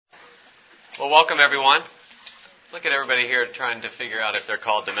Well, welcome everyone. Look at everybody here trying to figure out if they're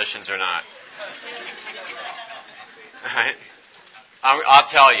called to missions or not. All right? I'll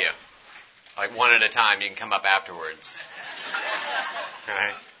tell you. Like one at a time, you can come up afterwards. All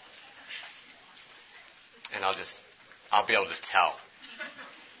right? And I'll be able to tell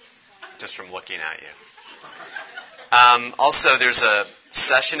just from looking at you. Also, there's a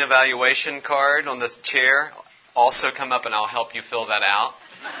session evaluation card on this chair. Also come up and I'll help you fill that out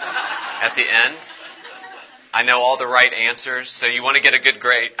at the end. I know all the right answers, so you want to get a good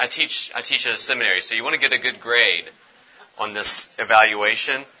grade. I teach at a seminary, so you want to get a good grade on this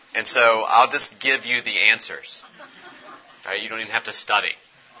evaluation. And so I'll just give you the answers. All right? You don't even have to study.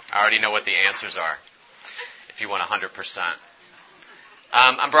 I already know what the answers are if you want 100%.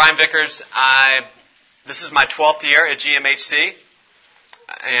 I'm Brian Vickers. This is my 12th year at GMHC,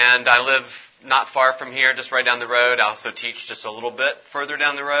 and I live not far from here, just right down the road. I also teach just a little bit further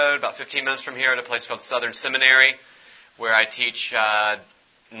down the road, about 15 minutes from here, at a place called Southern Seminary, where I teach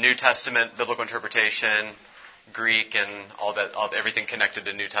New Testament biblical interpretation, Greek, and everything connected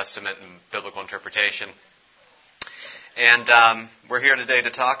to New Testament and biblical interpretation. And we're here today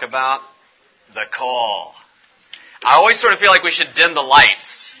to talk about the call. I always sort of feel like we should dim the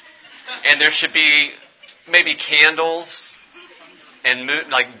lights, and there should be maybe candles and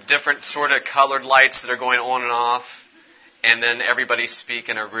like different sort of colored lights that are going on and off, and then everybody speak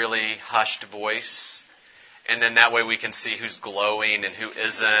in a really hushed voice, and then that way we can see who's glowing and who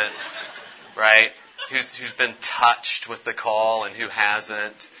isn't, right? Who's been touched with the call and who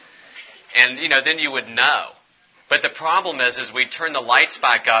hasn't, and then you would know. But the problem is we turn the lights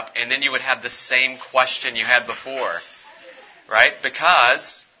back up, and then you would have the same question you had before, right?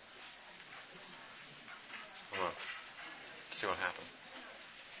 Because hold on, see what happened.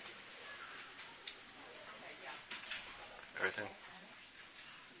 Everything? Is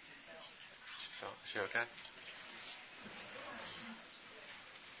she okay?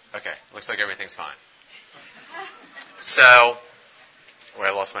 Okay, looks like everything's fine. So, I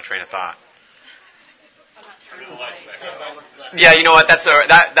lost my train of thought. Yeah, you know what? That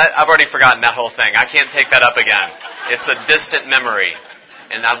I've already forgotten that whole thing. I can't take that up again. It's a distant memory,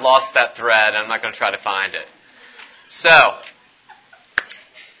 and I've lost that thread. I'm not going to try to find it. So,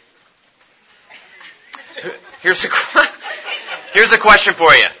 here's a question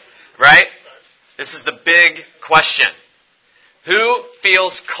for you, right? This is the big question. Who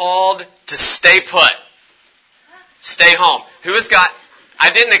feels called to stay put? Stay home. Who has got...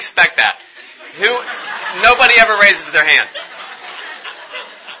 I didn't expect that. Nobody ever raises their hand.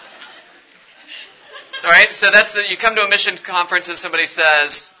 All right, so you come to a mission conference and somebody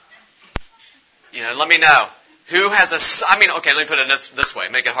says, let me know. Who has let me put it this way,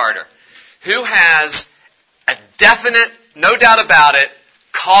 make it harder. Who has a definite, no doubt about it,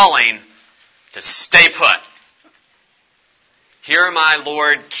 calling to stay put? Here am I,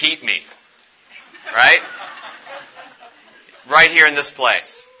 Lord, keep me. Right? Right here in this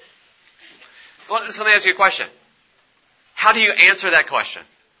place. Well, so let me ask you a question. How do you answer that question?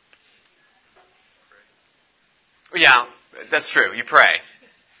 Yeah, that's true. You pray.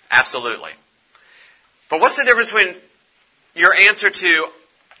 Absolutely. But what's the difference between your answer to,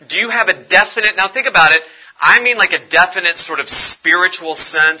 do you have a definite, now think about it, I mean like a definite sort of spiritual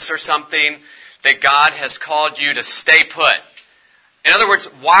sense or something that God has called you to stay put. In other words,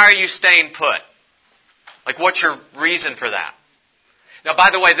 why are you staying put? Like, what's your reason for that? Now, by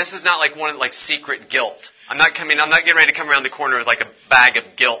the way, this is not like secret guilt. I'm not getting ready to come around the corner with like a bag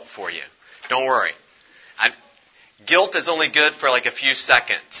of guilt for you. Don't worry. Guilt is only good for like a few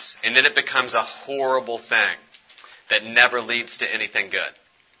seconds, and then it becomes a horrible thing that never leads to anything good,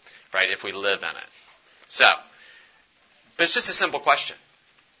 right, if we live in it. So, but it's just a simple question.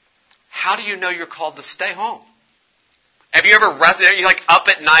 How do you know you're called to stay home? Have you ever wrestled? Are you like up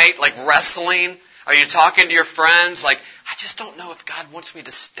at night, like wrestling? Are you talking to your friends? Like, I just don't know if God wants me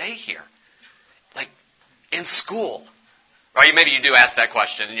to stay here. Like, in school. Right? Maybe you do ask that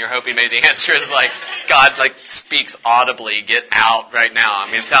question, and you're hoping maybe the answer is like, God like speaks audibly, get out right now.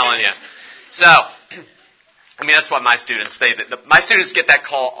 I'm telling you. So, that's what my students say. My students get that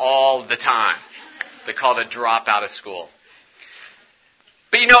call all the time. The call to drop out of school.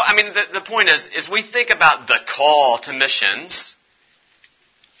 But the point is we think about the call to missions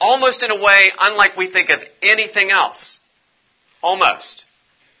almost in a way unlike we think of anything else. Almost.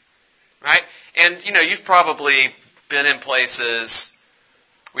 Right? And, you've probably been in places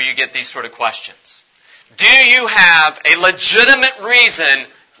where you get these sort of questions. Do you have a legitimate reason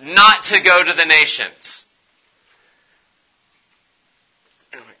not to go to the nations?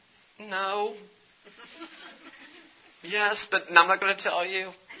 No. Yes, but I'm not going to tell you.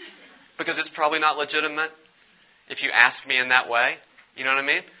 because it's probably not legitimate if you ask me in that way. You know what I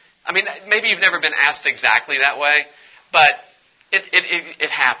mean? I mean, maybe you've never been asked exactly that way, but it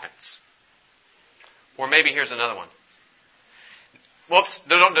happens. Or maybe here's another one. Whoops,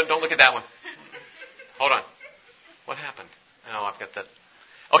 don't look at that one. Hold on. What happened? Oh, I've got that.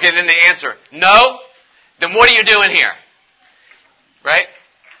 Okay, then the answer, no, then what are you doing here? Right?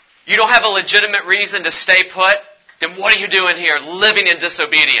 You don't have a legitimate reason to stay put, then what are you doing here, living in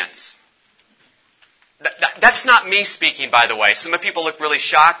disobedience? That's not me speaking, by the way. Some people look really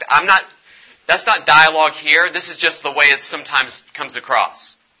shocked. That's not dialogue here. This is just the way it sometimes comes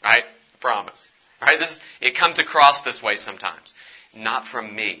across. Right? I promise. Right? It comes across this way sometimes. Not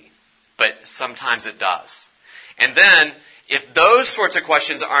from me, but sometimes it does. And then, if those sorts of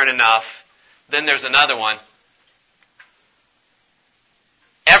questions aren't enough, then there's another one.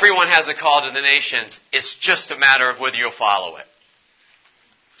 Everyone has a call to the nations. It's just a matter of whether you'll follow it.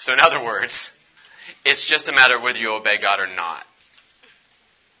 So in other words, it's just a matter of whether you obey God or not.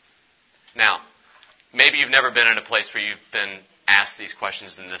 Now, maybe you've never been in a place where you've been asked these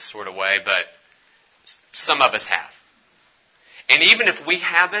questions in this sort of way, but some of us have. And even if we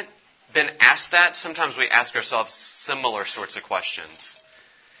haven't been asked that, sometimes we ask ourselves similar sorts of questions.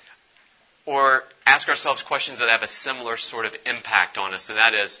 Or ask ourselves questions that have a similar sort of impact on us, and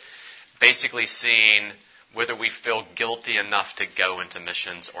that is basically seeing whether we feel guilty enough to go into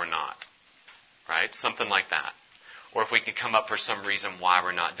missions or not. Right? Something like that. Or if we can come up for some reason why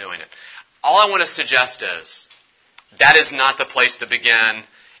we're not doing it. All I want to suggest is that is not the place to begin,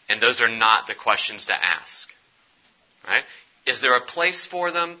 and those are not the questions to ask. Right? Is there a place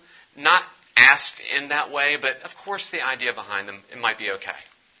for them? Not asked in that way, but of course the idea behind them, it might be okay.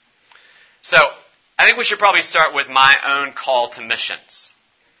 So, I think we should probably start with my own call to missions.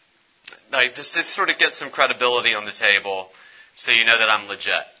 Like, just to sort of get some credibility on the table so you know that I'm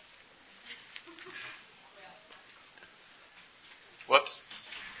legit. Whoops.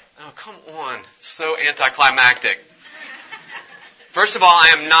 Oh, come on. So anticlimactic. First of all, I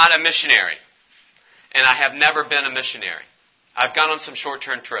am not a missionary. And I have never been a missionary. I've gone on some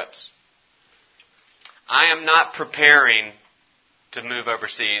short-term trips. I am not preparing to move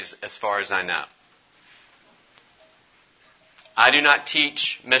overseas as far as I know. I do not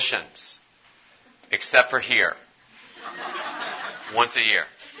teach missions except for here. Once a year.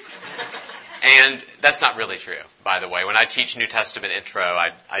 And that's not really true, by the way. When I teach New Testament intro,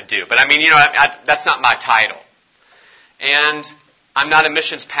 I do. But I mean, that's not my title. And I'm not a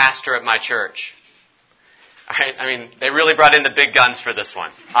missions pastor at my church. Right? I mean, they really brought in the big guns for this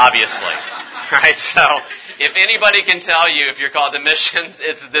one, obviously. Right? So, if anybody can tell you if you're called to missions,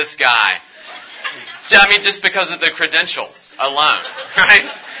 it's this guy. I mean, just because of the credentials alone. Right?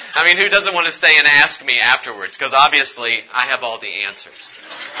 I mean, who doesn't want to stay and ask me afterwards? Because obviously, I have all the answers.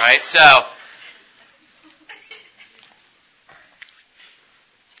 Right? So,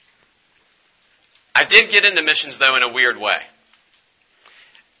 I did get into missions, though, in a weird way.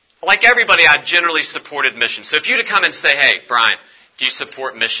 Like everybody, I've generally supported missions. So if you were to come and say, hey, Brian, do you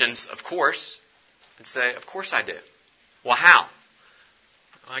support missions? Of course. I'd say, of course I do. Well, how?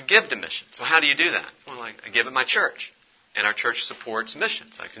 Well, I give to missions. Well, how do you do that? Well, I give at my church. And our church supports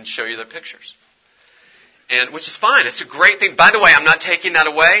missions. I can show you the pictures. And which is fine. It's a great thing. By the way, I'm not taking that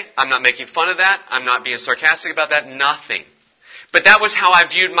away. I'm not making fun of that. I'm not being sarcastic about that. Nothing. But that was how I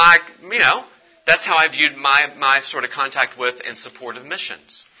viewed that's how I viewed my sort of contact with and support of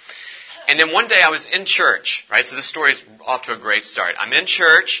missions. And then one day I was in church, right? So this story is off to a great start. I'm in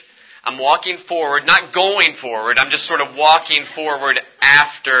church. I'm walking forward, not going forward. I'm just sort of walking forward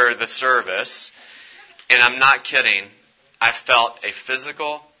after the service. And I'm not kidding. I felt a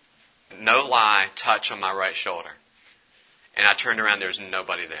physical, no lie, touch on my right shoulder. And I turned around. There's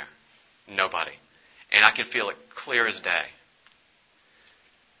nobody there. Nobody. And I could feel it clear as day.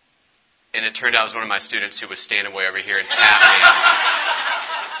 And it turned out it was one of my students who was standing way over here and tapped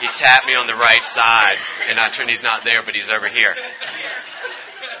me. He tapped me on the right side. And I turned, he's not there, but he's over here.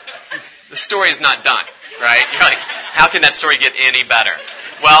 The story is not done, right? You're like, how can that story get any better?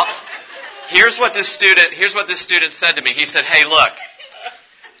 Well, here's what this student said to me. He said, hey, look.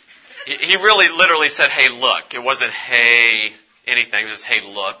 He really literally said, hey, look. It wasn't, hey, anything. It was just, hey,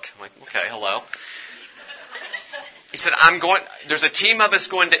 look. I'm like, okay, hello. He said, there's a team of us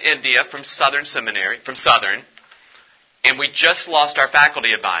going to India from Southern Seminary, and we just lost our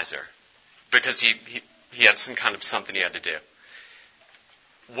faculty advisor because he had some kind of something he had to do.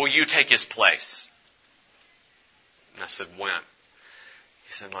 Will you take his place? And I said, when?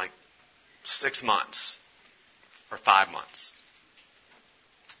 He said, like 6 months or 5 months.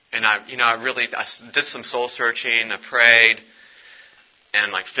 And I did some soul searching, I prayed,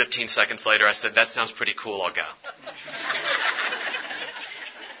 And like 15 seconds later, I said, that sounds pretty cool, I'll go.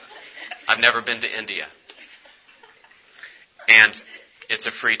 I've never been to India. And it's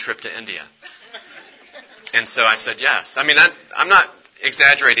a free trip to India. And so I said yes. I mean, I'm not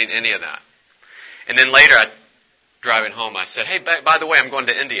exaggerating any of that. And then later, driving home, I said, hey, by the way, I'm going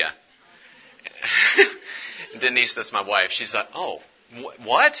to India. Denise, that's my wife, she's like, oh,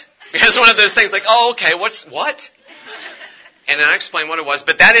 what? It's one of those things like, oh, okay, what? And then I explained what it was,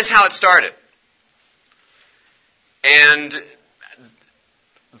 but that is how it started.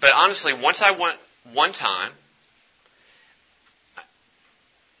 But honestly, once I went one time,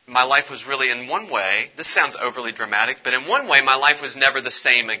 my life was really, in one way, this sounds overly dramatic, but in one way, my life was never the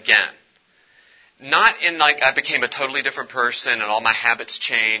same again. Not in like I became a totally different person and all my habits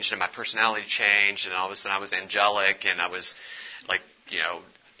changed and my personality changed and all of a sudden I was angelic and I was like,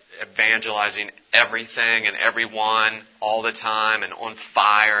 evangelizing everything and everyone all the time and on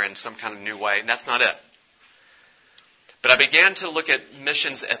fire in some kind of new way. And that's not it. But I began to look at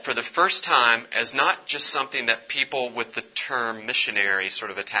missions for the first time as not just something that people with the term missionary sort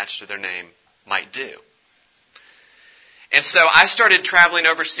of attached to their name might do. And so I started traveling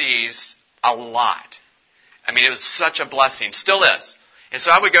overseas a lot. I mean, it was such a blessing. Still is. And so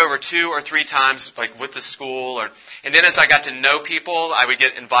I would go over 2 or 3 times, like with the school. And then as I got to know people, I would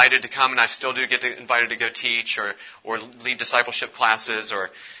get invited to come, and I still do get invited to go teach or lead discipleship classes. Or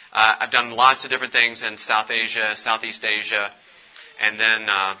I've done lots of different things in South Asia, Southeast Asia, and then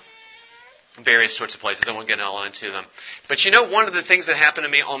various sorts of places. I won't get all into them. But one of the things that happened to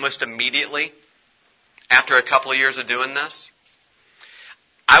me almost immediately after a couple of years of doing this,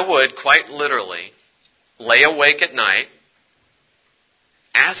 I would quite literally lay awake at night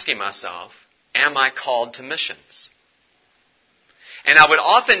asking myself, am I called to missions? And I would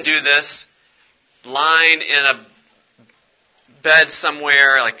often do this lying in a bed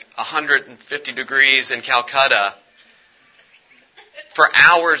somewhere like 150 degrees in Calcutta for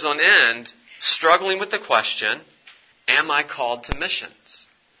hours on end, struggling with the question, am I called to missions?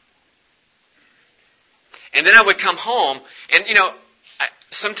 And then I would come home, and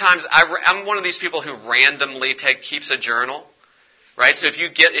sometimes I'm one of these people who randomly keeps a journal, right? So if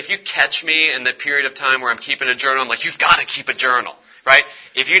you catch me in the period of time where I'm keeping a journal, I'm like, you've got to keep a journal, right?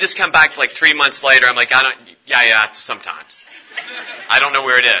 If you just come back like 3 months later, I'm like, sometimes. I don't know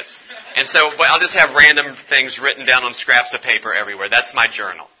where it is. And so, but I'll just have random things written down on scraps of paper everywhere. That's my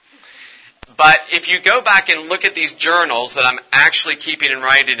journal. But if you go back and look at these journals that I'm actually keeping and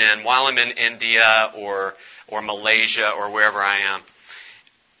writing in while I'm in India or Malaysia or wherever I am,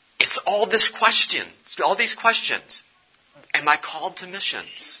 it's all these questions. Am I called to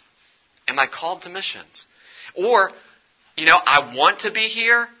missions? Am I called to missions? Or, I want to be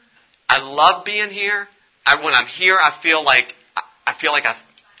here. I love being here. When I'm here, I feel like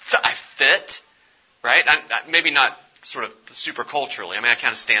I fit, right? Maybe not sort of super culturally. I mean, I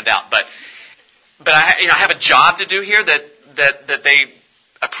kind of stand out, but I have a job to do here that they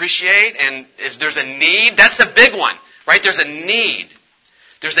appreciate, and there's a need. That's a big one, right? There's a need.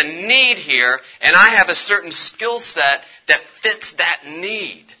 There's a need here, and I have a certain skill set that fits that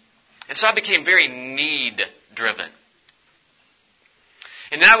need. And so I became very need-driven.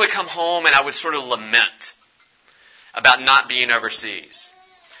 And then I would come home and I would sort of lament about not being overseas.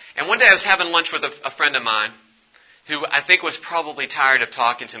 And one day I was having lunch with a friend of mine who I think was probably tired of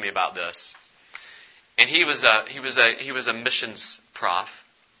talking to me about this. And he was a missions prof.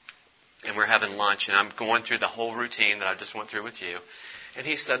 And we're having lunch, and I'm going through the whole routine that I just went through with you. And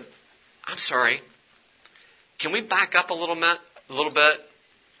he said, I'm sorry, can we back up a little bit?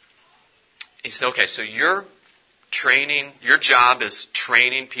 He said, okay, so your job is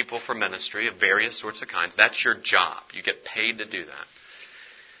training people for ministry of various sorts of kinds. That's your job. You get paid to do that.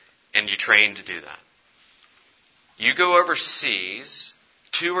 And you train to do that. You go overseas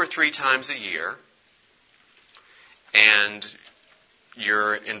 2 or 3 times a year, and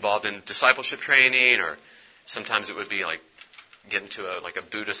you're involved in discipleship training, or sometimes it would be like get into a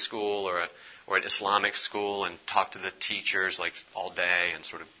Buddhist school or an Islamic school and talk to the teachers like all day and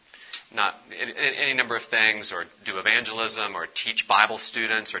sort of not any number of things, or do evangelism or teach Bible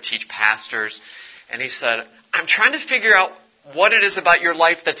students or teach pastors. And he said, I'm trying to figure out what it is about your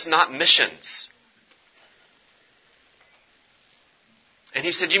life that's not missions. And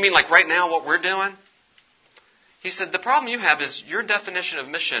he said, you mean like right now what we're doing? He said, the problem you have is your definition of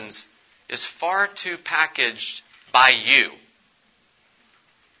missions is far too packaged by you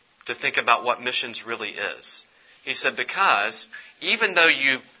to think about what missions really is. He said, because even though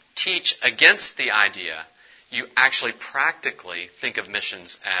you teach against the idea, you actually practically think of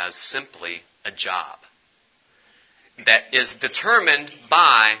missions as simply a job. that is determined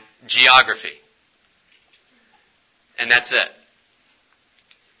by geography. And that's it.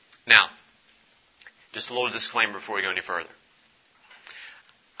 Now, just a little disclaimer before we go any further.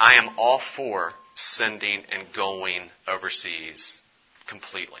 I am all for sending and going overseas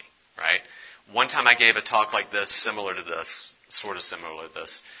completely, right? One time I gave a talk like this, similar to this, sort of similar to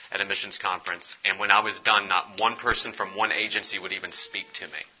this, at a missions conference, and when I was done, not one person from one agency would even speak to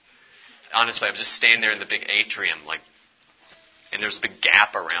me. Honestly, I was just standing there in the big atrium, and there's a big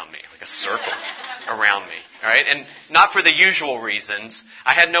gap around me, like a circle around me, all right? And not for the usual reasons.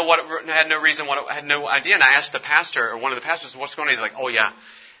 I had no idea, and I asked the pastor, or one of the pastors, what's going on? He's like, oh yeah,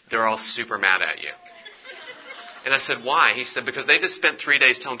 they're all super mad at you. And I said, why? He said, because they just spent 3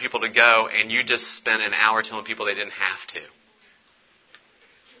 days telling people to go, and you just spent an hour telling people they didn't have to.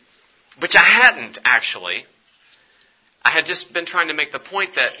 Which I hadn't, actually. I had just been trying to make the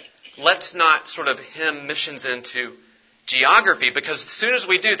point that let's not sort of hem missions into geography, because as soon as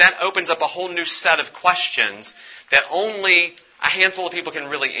we do, that opens up a whole new set of questions that only a handful of people can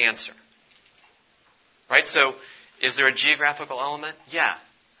really answer. Right? So, is there a geographical element? Yeah.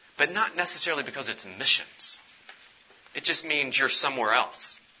 But not necessarily because it's missions. It just means you're somewhere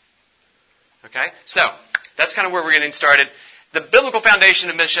else. Okay? So, that's kind of where we're getting started. The biblical foundation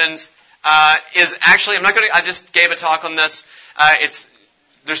of missions is actually, I just gave a talk on this.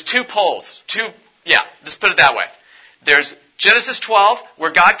 There's two poles. Just put it that way. There's Genesis 12,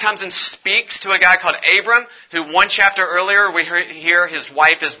 where God comes and speaks to a guy called Abram, who one chapter earlier we hear his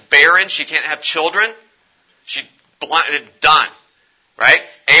wife is barren. She can't have children. She's done. Right?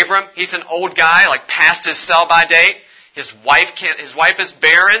 Abram, he's an old guy, like past his sell-by date. His wife is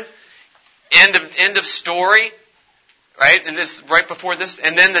barren. End of story. Right? And this right before this,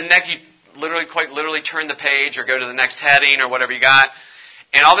 and then you quite literally turn the page or go to the next heading or whatever you got.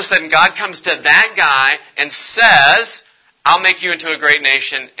 And all of a sudden God comes to that guy and says, I'll make you into a great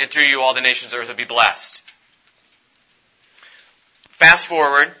nation, and through you all the nations of the earth will be blessed. Fast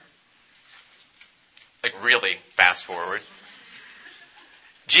forward. Like really fast forward.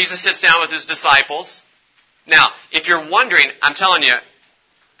 Jesus sits down with his disciples. Now, if you're wondering, I'm telling you,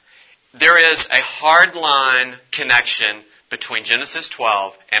 there is a hard line connection between Genesis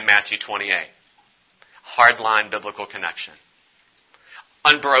 12 and Matthew 28. Hard line biblical connection.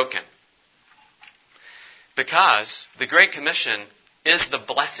 Unbroken. Because the Great Commission is the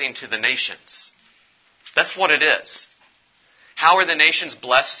blessing to the nations. That's what it is. How are the nations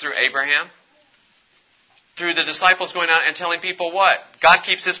blessed through Abraham? Through the disciples going out and telling people what? God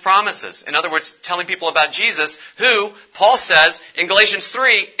keeps His promises. In other words, telling people about Jesus, who, Paul says in Galatians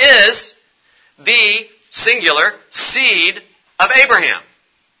 3, is the singular seed of Abraham.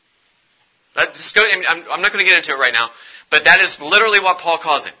 I'm not going to get into it right now, but that is literally what Paul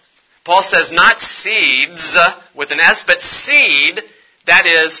calls him. Paul says not seeds with an S, but seed, that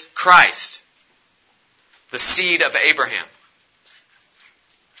is Christ. The seed of Abraham.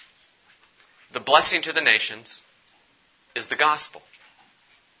 The blessing to the nations is the gospel.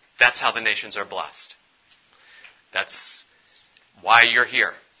 That's how the nations are blessed. That's why you're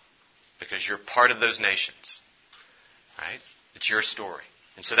here. Because you're part of those nations. Right? It's your story.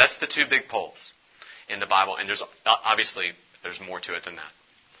 And so that's the two big poles in the Bible. And there's more to it than that.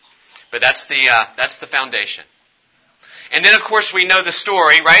 But that's the foundation. And then, of course, we know the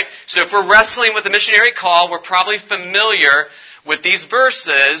story, right? So if we're wrestling with the missionary call, we're probably familiar with these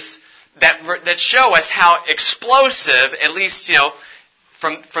verses that show us how explosive, at least,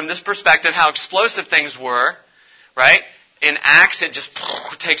 from this perspective, how explosive things were, right? In Acts, it just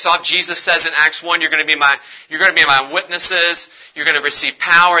takes off. Jesus says in Acts 1, you're going to be my witnesses. You're going to receive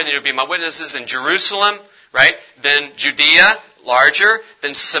power, and then you'll be my witnesses in Jerusalem, right? Then Judea, larger.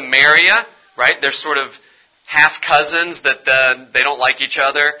 Then Samaria, right? They're sort of half cousins that they don't like each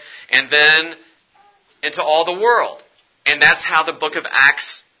other. And then into all the world. And that's how the book of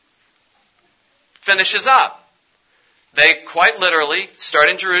Acts finishes up. They quite literally start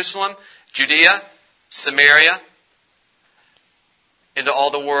in Jerusalem, Judea, Samaria, into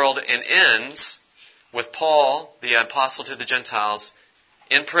all the world, and ends with Paul, the apostle to the Gentiles,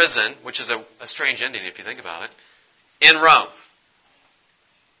 in prison, which is a strange ending if you think about it, in Rome.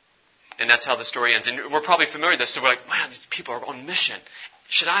 And that's how the story ends. And we're probably familiar with this, so we're like, wow, these people are on mission.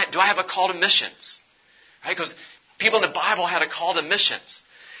 Do I have a call to missions? Right? Because people in the Bible had a call to missions.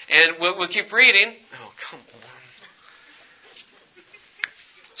 And we'll keep reading. Oh, come on.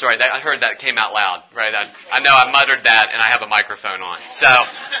 Sorry, I heard that came out loud, right? I know I muttered that, and I have a microphone on. So,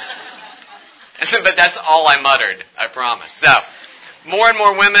 but that's all I muttered, I promise. So, more and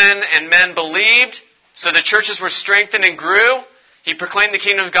more women and men believed, so the churches were strengthened and grew. He proclaimed the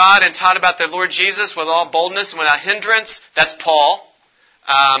kingdom of God and taught about the Lord Jesus with all boldness and without hindrance. That's Paul.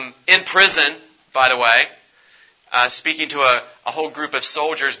 In prison, by the way, speaking to a whole group of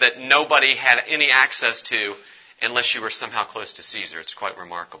soldiers that nobody had any access to unless you were somehow close to Caesar. It's quite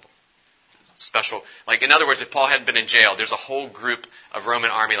remarkable. Special, like in other words, if Paul hadn't been in jail, there's a whole group of Roman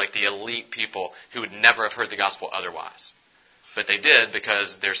army, like the elite people, who would never have heard the gospel otherwise. But they did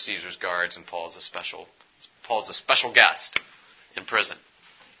because they're Caesar's guards and Paul's a special guest in prison.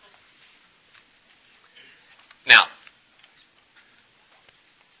 Now,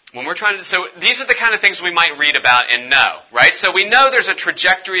 when we're trying to, so these are the kind of things we might read about and know, right? So we know there's a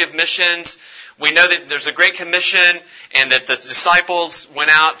trajectory of missions. We know that there's a great commission and that the disciples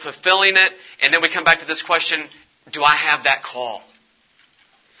went out fulfilling it. And then we come back to this question, do I have that call?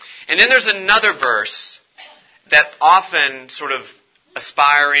 And then there's another verse that often sort of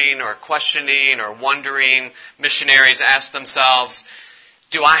aspiring or questioning or wondering missionaries ask themselves,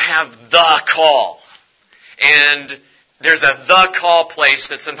 do I have the call? And there's a the call place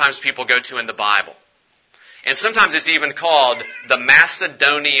that sometimes people go to in the Bible. And sometimes it's even called the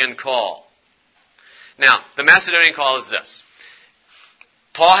Macedonian call. Now, the Macedonian call is this.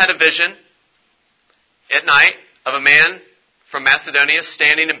 Paul had a vision at night of a man from Macedonia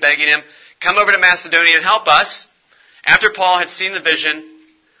standing and begging him, come over to Macedonia and help us. After Paul had seen the vision,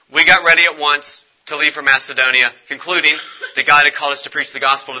 we got ready at once to leave for Macedonia, concluding that God had called us to preach the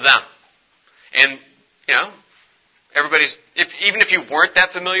gospel to them. And, even if you weren't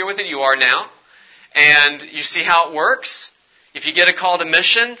that familiar with it, you are now. And you see how it works. If you get a call to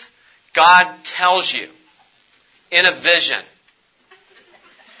missions, God tells you in a vision.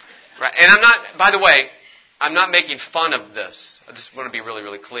 Right? And I'm not making fun of this. I just want to be really,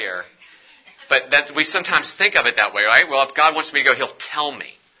 really clear. But that we sometimes think of it that way, right? Well, if God wants me to go, He'll tell me.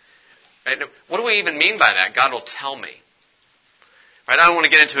 Right? What do we even mean by that? God will tell me. Right? I don't want to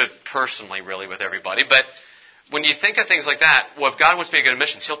get into it personally, really, with everybody. But when you think of things like that, well, if God wants me to go to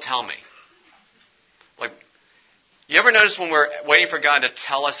missions, He'll tell me. Like, you ever notice when we're waiting for God to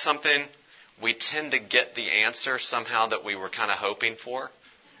tell us something, we tend to get the answer somehow that we were kind of hoping for?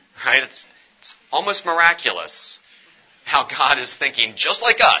 Right? It's almost miraculous how God is thinking just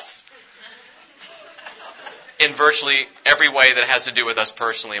like us in virtually every way that has to do with us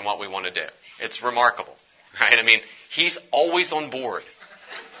personally and what we want to do. It's remarkable, right? I mean, He's always on board,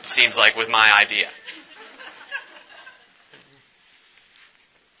 it seems like, with my idea.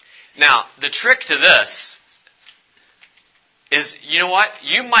 Now, the trick to this is, you know what?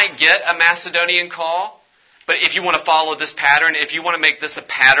 You might get a Macedonian call, but if you want to follow this pattern, if you want to make this a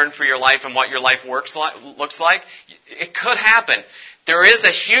pattern for your life and what your life looks like, it could happen. There is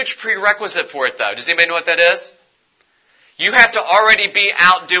a huge prerequisite for it, though. Does anybody know what that is? You have to already be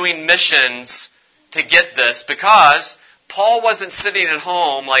out doing missions to get this, because Paul wasn't sitting at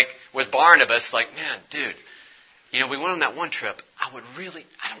home like with Barnabas, like, man, dude, we went on that one trip. I don't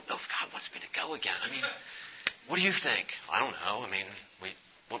know if God wants me to go again. I mean, what do you think? I don't know. I mean, we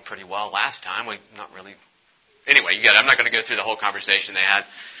went pretty well last time. Anyway, you get it. I'm not going to go through the whole conversation they had.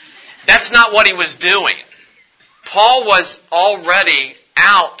 That's not what he was doing. Paul was already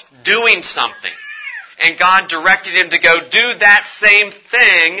out doing something. And God directed him to go do that same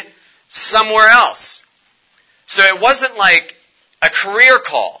thing somewhere else. So it wasn't like a career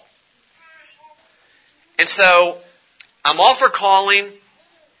call. And so I'm all for calling.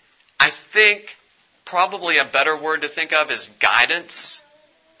 I think probably a better word to think of is guidance,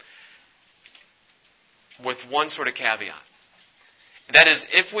 with one sort of caveat. That is,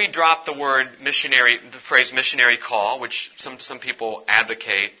 if we drop the phrase missionary call, which some people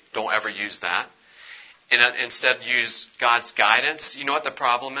advocate, don't ever use that, and instead use God's guidance, you know what the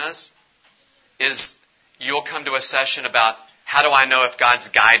problem is? Is you'll come to a session about, how do I know if God's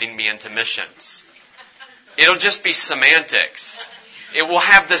guiding me into missions? It'll just be semantics. It will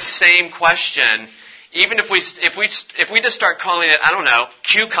have the same question, even if we just start calling it, I don't know,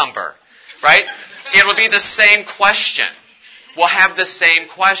 cucumber, right? It will be the same question. We'll have the same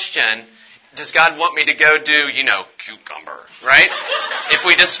question. Does God want me to go do, cucumber, right? If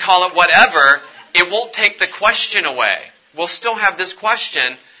we just call it whatever, it won't take the question away. We'll still have this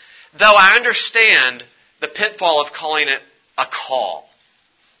question, though I understand the pitfall of calling it a call.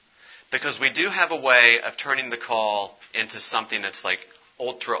 Because we do have a way of turning the call into something that's like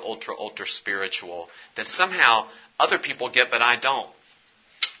ultra spiritual, that somehow other people get, but I don't.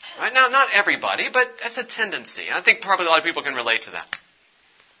 Right? Now, not everybody, but that's a tendency. I think probably a lot of people can relate to that.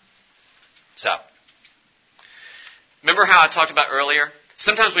 So, remember how I talked about earlier?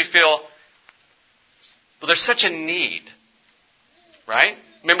 Sometimes we feel, well, there's such a need. Right?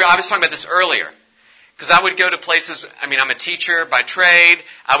 Remember, I was talking about this earlier. Because I would go to places, I'm a teacher by trade.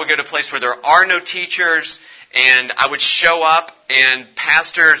 I would go to places where there are no teachers, and I would show up, and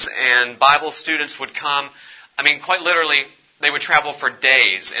pastors and Bible students would come. Quite literally, they would travel for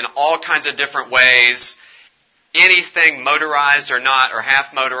days in all kinds of different ways. Anything motorized or not, or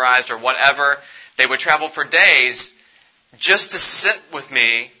half motorized or whatever. They would travel for days just to sit with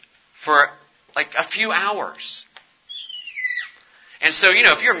me for like a few hours. And so,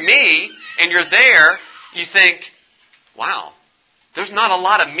 if you're me and you're there, you think, wow, there's not a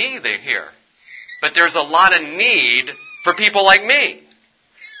lot of me here. But there's a lot of need for people like me.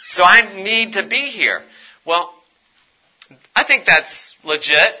 So I need to be here. Well, I think that's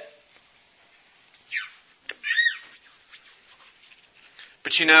legit.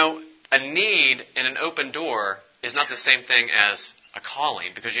 But a need and an open door is not the same thing as a calling.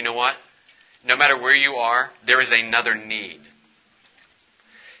 Because you know what? No matter where you are, there is another need.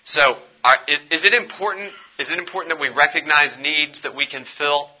 So, is it important? Is it important that we recognize needs that we can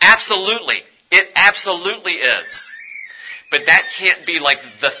fill? Absolutely. It absolutely is. But that can't be like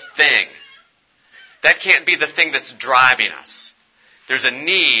the thing. That can't be the thing that's driving us. There's a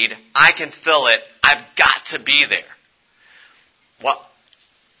need. I can fill it. I've got to be there. Well,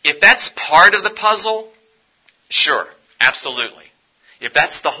 if that's part of the puzzle, sure, absolutely. If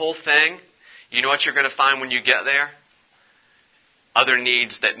that's the whole thing, you know what you're going to find when you get there? Other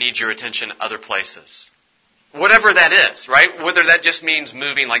needs that need your attention other places. Whatever that is, right? Whether that just means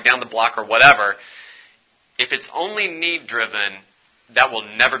moving like down the block or whatever. If it's only need driven, that will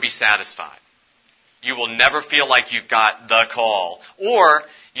never be satisfied. You will never feel like you've got the call. Or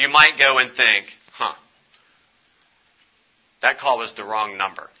you might go and think, that call was the wrong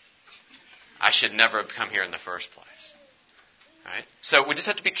number. I should never have come here in the first place. Right? So we just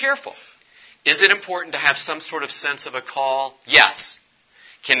have to be careful. Is it important to have some sort of sense of a call? Yes.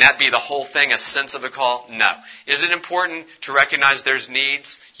 Can that be the whole thing, a sense of a call? No. Is it important to recognize there's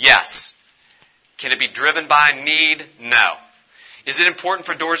needs? Yes. Can it be driven by need? No. Is it important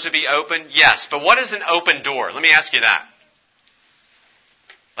for doors to be open? Yes. But what is an open door? Let me ask you that.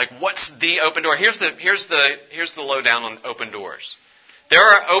 Like, what's the open door? Here's the lowdown on open doors. There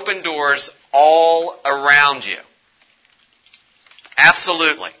are open doors all around you.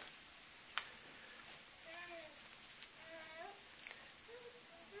 Absolutely.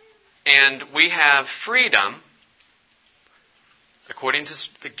 And we have freedom, according to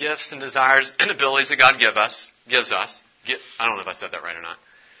the gifts and desires and abilities that God gives us. I don't know if I said that right or not.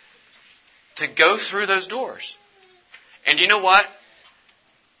 To go through those doors. And you know what?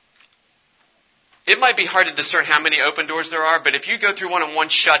 It might be hard to discern how many open doors there are, but if you go through one and one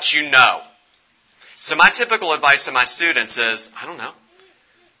shuts, you know. So my typical advice to my students is, I don't know,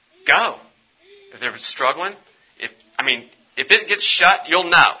 go. If they're struggling, if it gets shut, you'll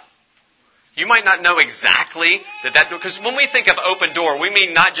know. You might not know exactly that because when we think of open door, we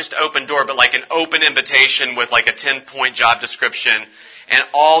mean not just open door, but like an open invitation with like a 10-point job description and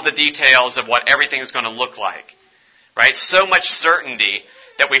all the details of what everything is going to look like. Right? So much certainty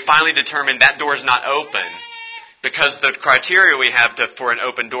that we finally determine that door is not open because the criteria we have for an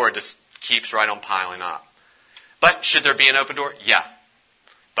open door just keeps right on piling up. But should there be an open door? Yeah.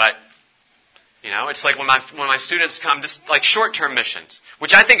 But it's like when my students come, just like short-term missions,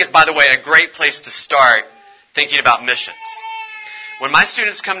 which I think is, by the way, a great place to start thinking about missions. When my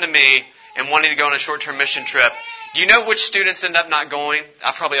students come to me and wanting to go on a short-term mission trip, do you know which students end up not going?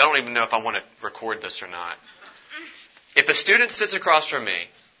 I don't even know if I want to record this or not. If a student sits across from me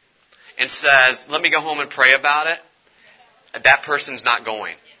and says, let me go home and pray about it, that person's not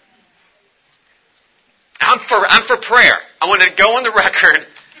going. I'm for prayer. I want to go on the record,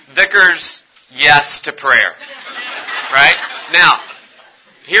 Vickers, yes to prayer. Right? Now,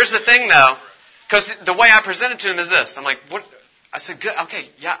 here's the thing though, because the way I presented to him is this. I'm like, what? I said, good, okay,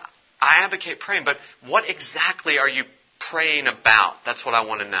 yeah, I advocate praying, but what exactly are you praying about? That's what I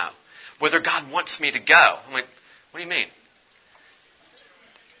want to know. Whether God wants me to go. I'm like, what do you mean?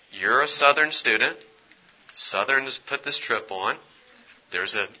 You're a Southern student. Southern has put this trip on.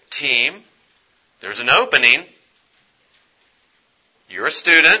 There's a team. There's an opening. You're a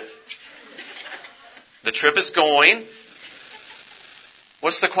student. The trip is going.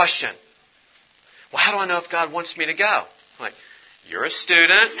 What's the question? Well, how do I know if God wants me to go? I'm like, you're a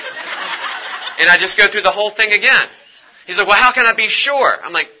student. And I just go through the whole thing again. He's like, well, how can I be sure?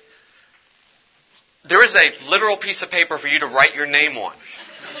 I'm like, there is a literal piece of paper for you to write your name on.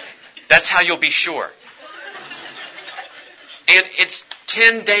 That's how you'll be sure. And it's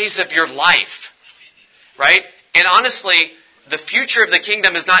 10 days of your life. Right? And honestly, the future of the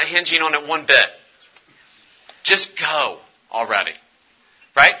kingdom is not hinging on it one bit. Just go already.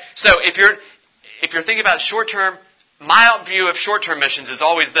 Right? So if if you're thinking about short-term, my view of short-term missions is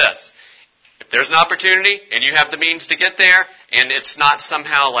always this. If there's an opportunity and you have the means to get there and it's not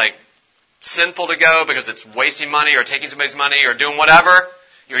somehow like sinful to go because it's wasting money or taking somebody's money or doing whatever,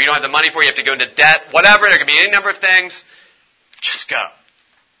 or you don't have the money for it, you have to go into debt, whatever, there can be any number of things, just go.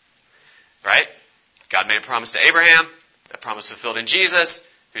 Right? God made a promise to Abraham. That promise fulfilled in Jesus,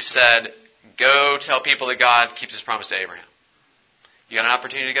 who said, go tell people that God keeps His promise to Abraham. You got an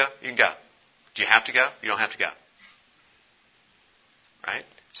opportunity to go? You can go. Do you have to go? You don't have to go. Right?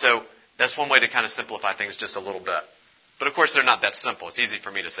 So that's one way to kind of simplify things just a little bit. But of course, they're not that simple. It's easy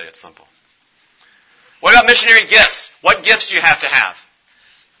for me to say it's simple. What about missionary gifts? What gifts do you have to have?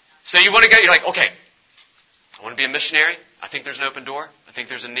 So you want to go, you're like, okay, I want to be a missionary. I think there's an open door. I think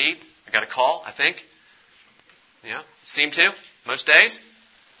there's a need. I got a call, I think. Yeah, seem to, most days.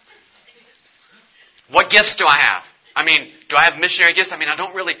 What gifts do I have? I mean, do I have missionary gifts? I mean, I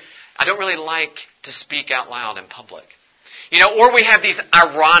don't really like to speak out loud in public. You know, or we have these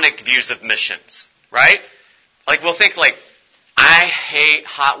ironic views of missions, right? Like we'll think like, I hate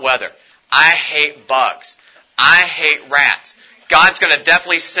hot weather. I hate bugs. I hate rats. God's going to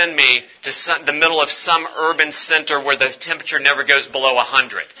definitely send me to the middle of some urban center where the temperature never goes below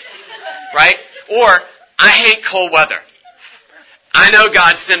 100. Right? Or, I hate cold weather. I know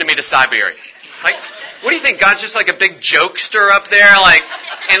God's sending me to Siberia. Like, what do you think? God's just like a big jokester up there?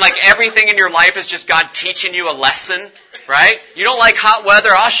 And everything in your life is just God teaching you a lesson? Right? You don't like hot weather?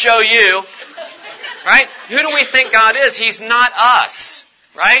 I'll show you. Right? Who do we think God is? He's not us.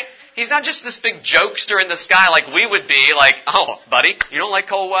 Right? He's not just this big jokester in the sky like we would be, like, oh, buddy, you don't like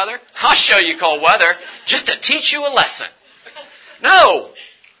cold weather? I'll show you cold weather just to teach you a lesson. No,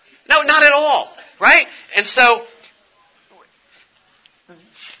 not at all, right? And so,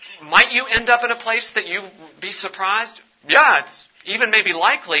 might you end up in a place that you be surprised? Yeah, it's even maybe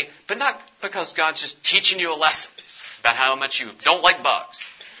likely, but not because God's just teaching you a lesson about how much you don't like bugs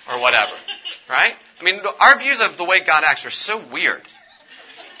or whatever, right? I mean, our views of the way God acts are so weird.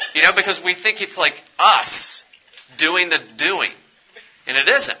 You know, because we think it's like us doing the doing. And it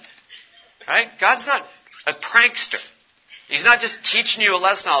isn't. Right? God's not a prankster. He's not just teaching you a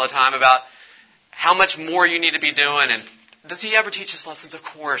lesson all the time about how much more you need to be doing. And does He ever teach us lessons? Of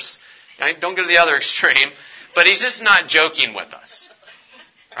course. Right? Don't go to the other extreme. But He's just not joking with us.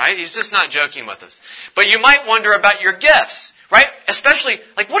 Right? He's just not joking with us. But you might wonder about your gifts. Right? Especially,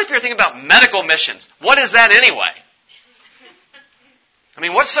 like, what if you're thinking about medical missions? What is that anyway? I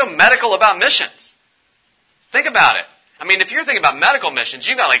mean, what's so medical about missions? Think about it. I mean, if you're thinking about medical missions,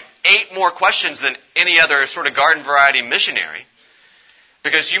 you've got like 8 more questions than any other sort of garden variety missionary.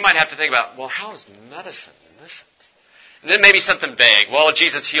 Because you might have to think about, well, how is medicine missions? And then maybe something vague. Well,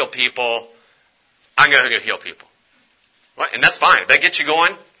 Jesus healed people. I'm going to go heal people. What? And that's fine. If that gets you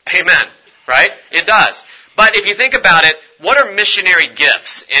going, amen. Right? It does. But if you think about it, what are missionary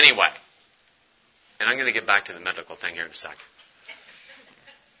gifts anyway? And I'm going to get back to the medical thing here in a second.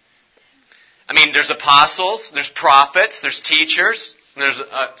 I mean, there's apostles, there's prophets, there's teachers, there's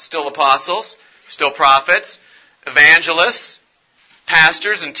still apostles, still prophets, evangelists,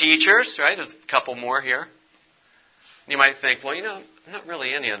 pastors and teachers, right? There's a couple more here. You might think, well, you know, I'm not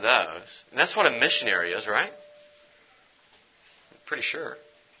really any of those. And that's what a missionary is, right? I'm pretty sure.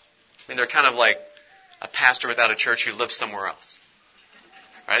 I mean, they're kind of like a pastor without a church who lives somewhere else.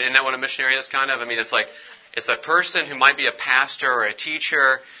 Right? Isn't that what a missionary is, kind of? I mean, it's like, it's a person who might be a pastor or a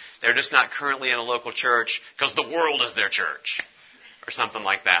teacher. They're just not currently in a local church because the world is their church or something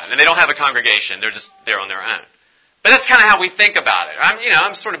like that. And they don't have a congregation. They're just there on their own. But that's kind of how we think about it.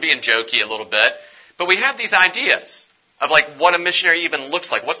 I'm sort of being jokey a little bit. But we have these ideas of like what a missionary even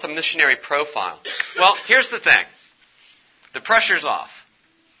looks like. What's a missionary profile? Well, here's the thing. The pressure's off.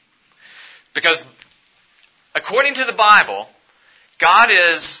 Because according to the Bible, God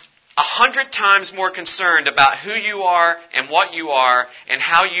is 100 times more concerned about who you are and what you are and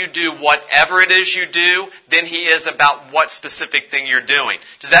how you do whatever it is you do than He is about what specific thing you're doing.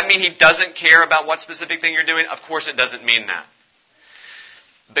 Does that mean He doesn't care about what specific thing you're doing? Of course it doesn't mean that.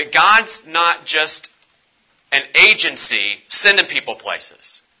 But God's not just an agency sending people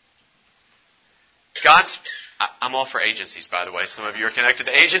places. I'm all for agencies, by the way. Some of you are connected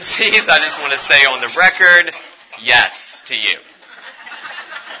to agencies. I just want to say on the record, yes to you.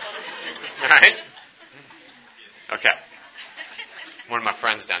 All right? Okay. One of my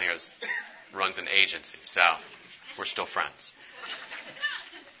friends down here runs an agency, so we're still friends.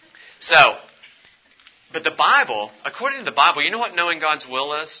 So, but the Bible, according to the Bible, you know what knowing God's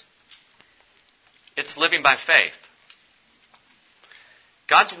will is? It's living by faith.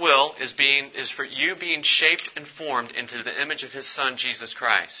 God's will is for you being shaped and formed into the image of His Son, Jesus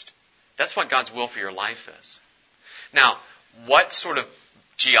Christ. That's what God's will for your life is. Now, what sort of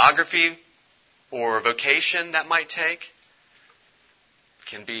geography or vocation that might take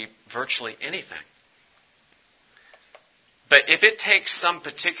can be virtually anything. But if it takes some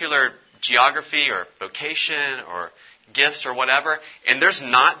particular geography or vocation or gifts or whatever, and there's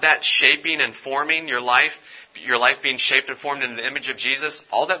not that shaping and forming your life being shaped and formed into the image of Jesus,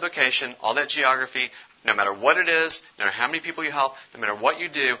 all that vocation, all that geography, no matter what it is, no matter how many people you help, no matter what you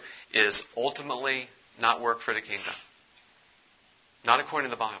do, is ultimately not work for the kingdom. Not according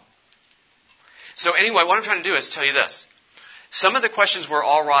to the Bible. So anyway, what I'm trying to do is tell you this. Some of the questions we're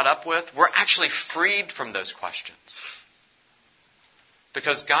all wrought up with, we're actually freed from those questions.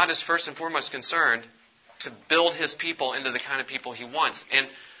 Because God is first and foremost concerned to build His people into the kind of people He wants. And,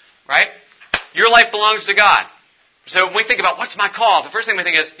 right? Your life belongs to God. So when we think about what's my call, the first thing we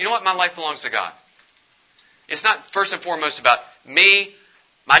think is, you know what? My life belongs to God. It's not first and foremost about me,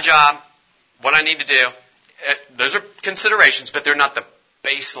 my job, what I need to do. Those are considerations, but they're not the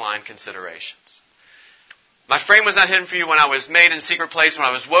baseline considerations. My frame was not hidden for you when I was made in secret place, when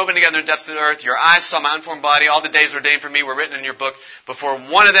I was woven together in the depths of the earth. Your eyes saw my unformed body. All the days ordained for me were written in your book before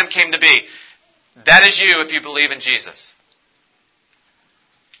one of them came to be. That is you if you believe in Jesus.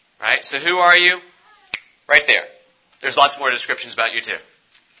 Right? So who are you? Right there. There's lots more descriptions about you too.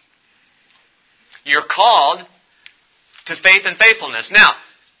 You're called to faith and faithfulness. Now,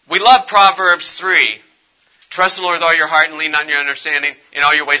 we love Proverbs 3. Trust the Lord with all your heart and lean not on your understanding. In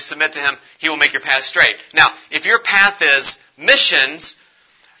all your ways submit to Him. He will make your path straight. Now, if your path is missions,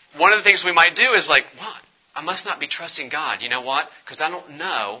 one of the things we might do is like, well, I must not be trusting God. You know what? Because I don't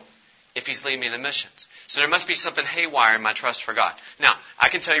know if He's leading me in the missions. So there must be something haywire in my trust for God. Now, I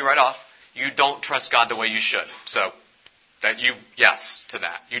can tell you right off, you don't trust God the way you should. So, yes to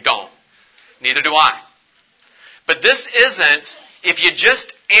that. You don't. Neither do I. But this isn't, if you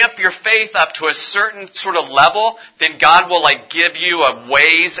just amp your faith up to a certain sort of level, then God will give you a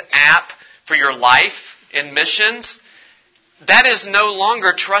Waze app for your life in missions. That is no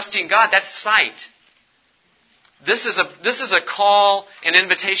longer trusting God. That's sight. This is a call, an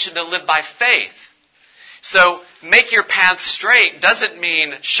invitation to live by faith. So make your path straight doesn't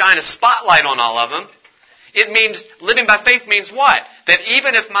mean shine a spotlight on all of them. It means living by faith means what? That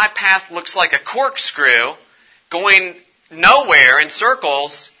even if my path looks like a corkscrew going nowhere in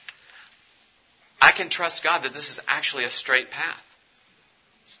circles, I can trust God that this is actually a straight path.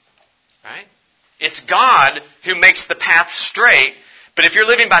 Right? It's God who makes the path straight, but if you're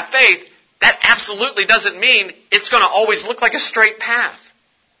living by faith, that absolutely doesn't mean it's going to always look like a straight path.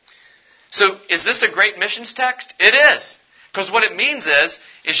 So, is this a great missions text? It is. Because what it means is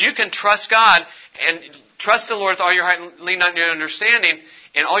you can trust God and trust the Lord with all your heart and lean not on your understanding.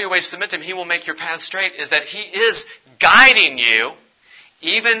 In all your ways submit to Him. He will make your path straight. Is that He is guiding you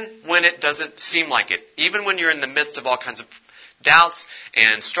even when it doesn't seem like it. Even when you're in the midst of all kinds of doubts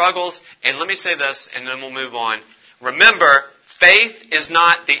and struggles. And let me say this, and then we'll move on. Remember, faith is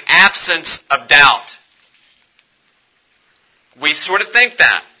not the absence of doubt. We sort of think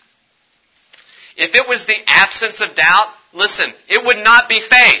that. If it was the absence of doubt, listen, it would not be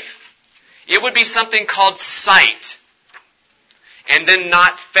faith. It would be something called sight. And then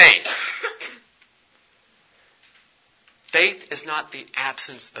not faith. Faith is not the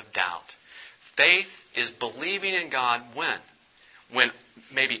absence of doubt. Faith is believing in God when? When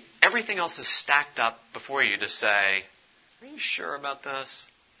maybe everything else is stacked up before you to say, are you sure about this?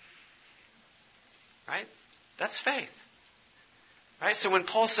 Right? That's faith. Right? So when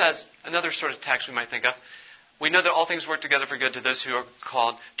Paul says, another sort of text we might think of, we know that all things work together for good to those who are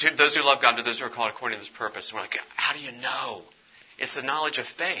called, to those who love God, to those who are called according to His purpose. And we're like, how do you know? It's the knowledge of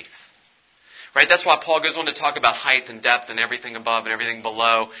faith. Right? That's why Paul goes on to talk about height and depth and everything above and everything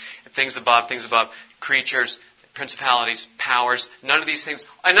below, things above, creatures, principalities, powers, none of these things.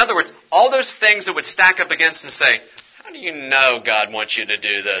 In other words, all those things that would stack up against and say, how do you know God wants you to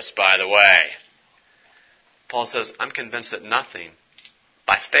do this, by the way? Paul says, I'm convinced that nothing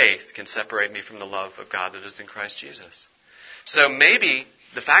by faith can separate me from the love of God that is in Christ Jesus. So maybe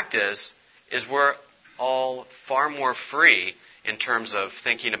the fact is we're all far more free in terms of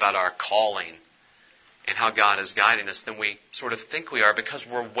thinking about our calling and how God is guiding us than we sort of think we are, because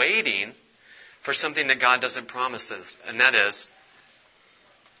we're waiting for something that God doesn't promise us, and that is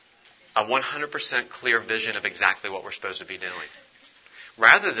a 100% clear vision of exactly what we're supposed to be doing,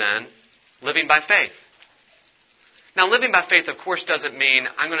 rather than living by faith. Now, living by faith, of course, doesn't mean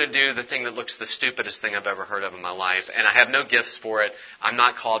I'm going to do the thing that looks the stupidest thing I've ever heard of in my life, and I have no gifts for it. I'm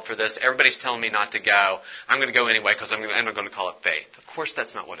not called for this. Everybody's telling me not to go. I'm going to go anyway because I'm not going to call it faith. Of course,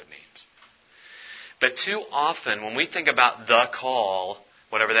 that's not what it means. But too often, when we think about the call,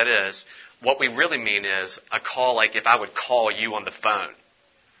 whatever that is. What we really mean is a call like if I would call you on the phone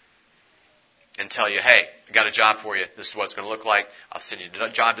and tell you, hey, I got a job for you. This is what it's going to look like. I'll send you the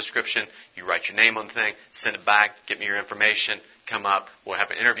job description. You write your name on the thing, send it back, get me your information, come up, we'll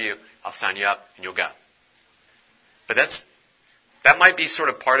have an interview, I'll sign you up, and you'll go. But that might be sort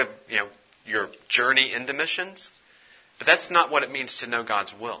of part of, your journey into missions, but that's not what it means to know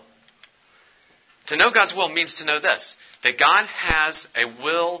God's will. To know God's will means to know this, that God has a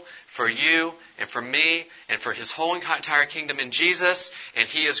will for you and for me and for His whole entire kingdom in Jesus, and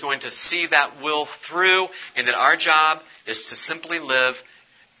He is going to see that will through, and that our job is to simply live,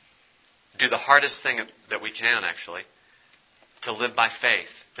 do the hardest thing that we can actually, to live by faith,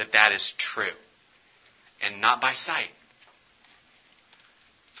 that is true, and not by sight.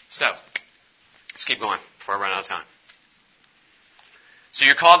 So, let's keep going before I run out of time. So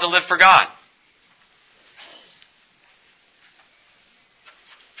you're called to live for God.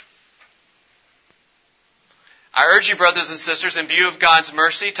 I urge you, brothers and sisters, in view of God's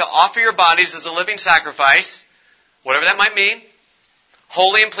mercy, to offer your bodies as a living sacrifice, whatever that might mean,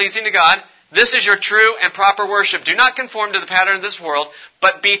 holy and pleasing to God. This is your true and proper worship. Do not conform to the pattern of this world,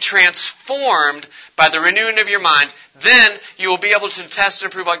 but be transformed by the renewing of your mind. Then you will be able to test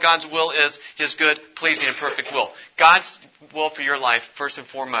and prove what God's will is, His good, pleasing, and perfect will. God's will for your life, first and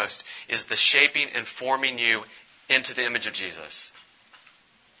foremost, is the shaping and forming you into the image of Jesus.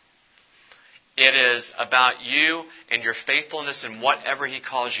 It is about you and your faithfulness in whatever He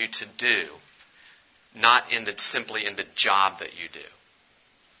calls you to do, not simply in the job that you do.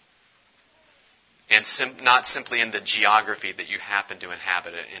 And not simply in the geography that you happen to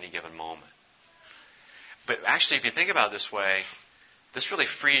inhabit at any given moment. But actually, if you think about it this way, this really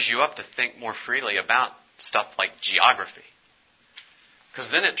frees you up to think more freely about stuff like geography.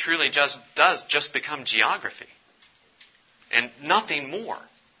 Because then it truly does just become geography. And nothing more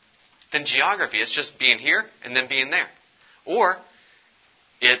than geography. It's just being here and then being there. Or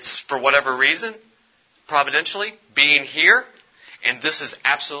it's, for whatever reason, providentially, being here. And this is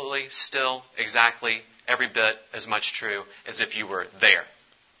absolutely still exactly every bit as much true as if you were there.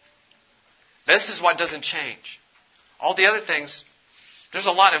 This is what doesn't change. All the other things, there's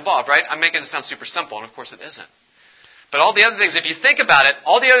a lot involved, right? I'm making it sound super simple, and of course it isn't. But all the other things, if you think about it,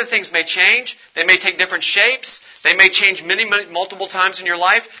 all the other things may change. They may take different shapes. They may change multiple times in your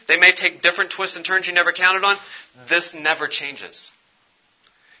life. They may take different twists and turns you never counted on. This never changes.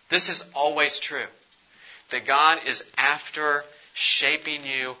 This is always true. That God is after shaping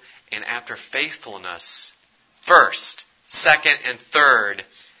you and after faithfulness first, second, and third,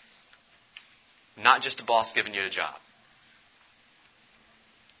 not just a boss giving you a job.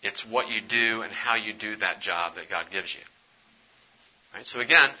 It's what you do and how you do that job that God gives you. Right? So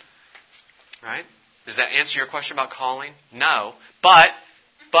again, right? Does that answer your question about calling? No. But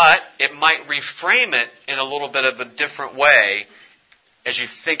it might reframe it in a little bit of a different way as you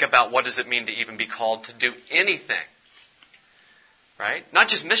think about what does it mean to even be called to do anything. Right? Not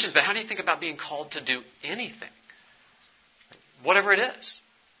just missions, but how do you think about being called to do anything? Whatever it is.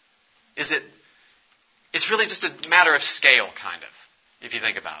 It's really just a matter of scale, kind of, if you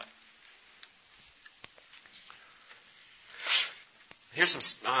think about it. Here's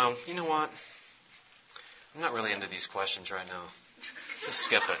some, you know what? I'm not really into these questions right now. Just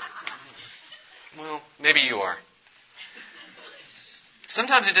skip it. Well, maybe you are.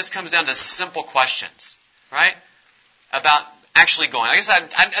 Sometimes it just comes down to simple questions, right? About actually going. I guess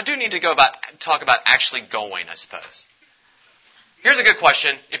I do need to talk about actually going, I suppose. Here's a good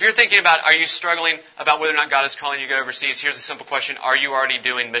question. If you're thinking about, are you struggling about whether or not God is calling you to go overseas, here's a simple question. Are you already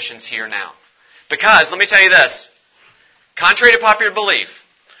doing missions here now? Because, let me tell you this. Contrary to popular belief,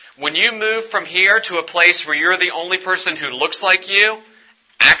 when you move from here to a place where you're the only person who looks like you,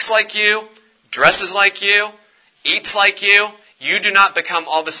 acts like you, dresses like you, eats like you, you do not become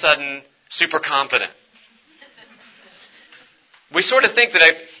all of a sudden super confident. We sort of think that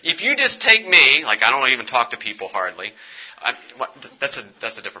if you just take me, like I don't even talk to people hardly, that's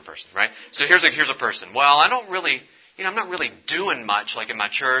a different person, right? So here's a person. Well, I'm not really doing much like in my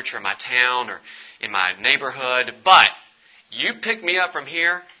church or in my town or in my neighborhood, but you pick me up from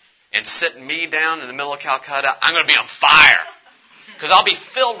here and sit me down in the middle of Calcutta, I'm going to be on fire because I'll be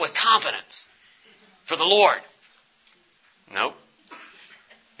filled with confidence for the Lord. Nope.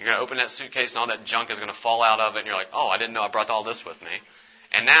 You're going to open that suitcase and all that junk is going to fall out of it and you're like, oh, I didn't know I brought all this with me.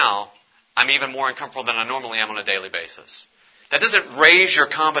 And now I'm even more uncomfortable than I normally am on a daily basis. That doesn't raise your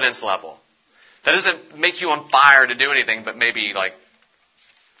confidence level. That doesn't make you on fire to do anything but maybe like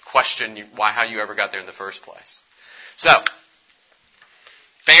question how you ever got there in the first place. So,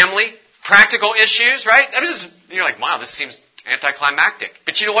 family, practical issues, right? You're like, wow, this seems anticlimactic.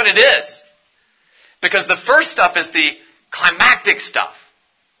 But you know what it is? Because the first stuff is the climactic stuff.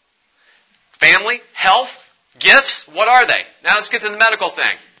 Family, health, gifts, what are they? Now let's get to the medical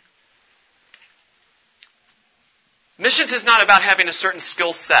thing. Missions is not about having a certain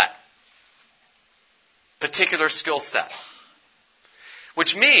skill set. Particular skill set.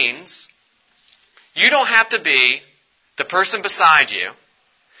 Which means you don't have to be the person beside you.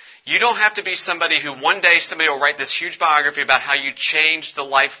 You don't have to be somebody who one day somebody will write this huge biography about how you changed the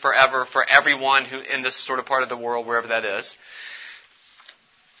life forever for everyone who in this sort of part of the world, wherever that is.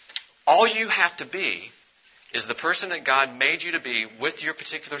 All you have to be is the person that God made you to be with your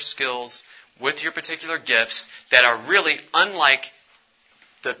particular skills, with your particular gifts that are really unlike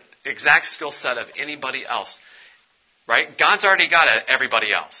the exact skill set of anybody else. Right? God's already got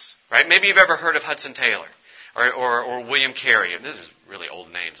everybody else. Right? Maybe you've ever heard of Hudson Taylor or William Carey. This is really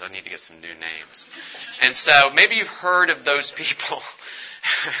old names. I need to get some new names. And so maybe you've heard of those people.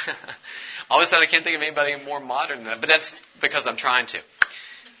 All of a sudden I can't think of anybody more modern than that, but that's because I'm trying to.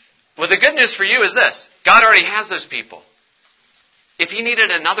 Well, the good news for you is this. God already has those people. If He needed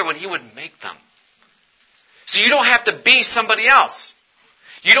another one, He would make them. So you don't have to be somebody else.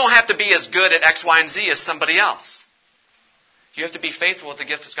 You don't have to be as good at X, Y, and Z as somebody else. You have to be faithful with the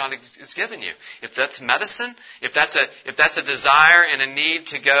gifts God has given you. If that's medicine, if that's a desire and a need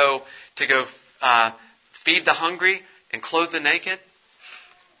to go feed the hungry and clothe the naked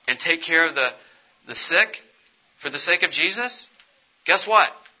and take care of the sick for the sake of Jesus, guess what?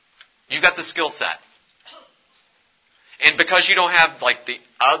 You've got the skill set. And because you don't have like the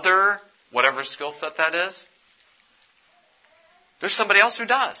other, whatever skill set that is, there's somebody else who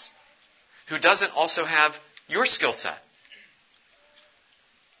does. Who doesn't also have your skill set.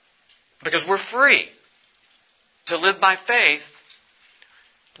 Because we're free to live by faith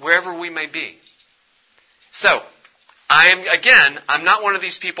wherever we may be. So, I'm not one of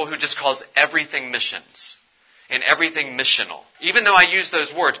these people who just calls everything missions and everything missional, even though I use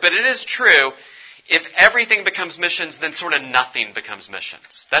those words. But it is true, if everything becomes missions, then sort of nothing becomes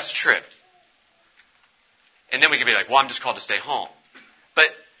missions. That's true. And then we can be like, well, I'm just called to stay home. But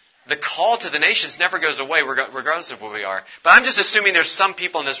the call to the nations never goes away regardless of where we are. But I'm just assuming there's some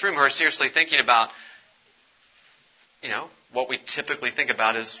people in this room who are seriously thinking about, what we typically think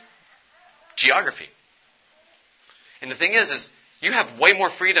about is geography. And the thing is you have way more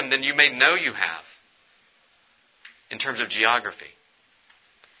freedom than you may know you have in terms of geography.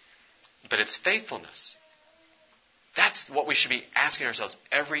 But it's faithfulness. That's what we should be asking ourselves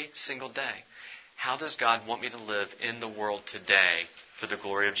every single day. How does God want me to live in the world today for the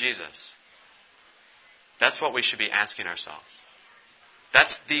glory of Jesus? That's what we should be asking ourselves.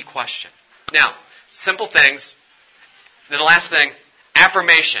 That's the question. Now, simple things. Then the last thing,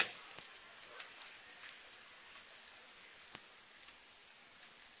 affirmation.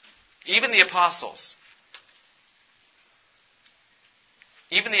 Even the apostles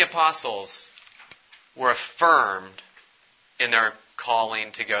were affirmed in their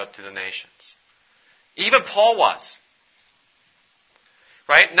calling to go to the nations. Even Paul was.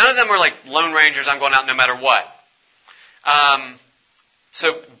 Right? None of them were like lone rangers, I'm going out no matter what.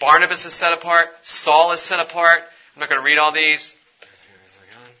 So Barnabas is set apart. Saul is set apart. I'm not going to read all these.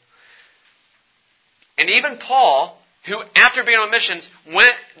 And even Paul, who after being on missions,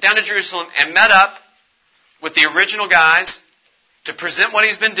 went down to Jerusalem and met up with the original guys to present what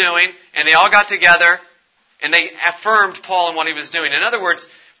he's been doing, and they all got together, and they affirmed Paul in what he was doing. In other words,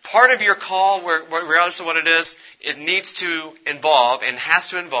 part of your call, regardless of what it is, it needs to involve, and has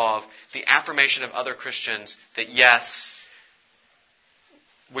to involve, the affirmation of other Christians that yes,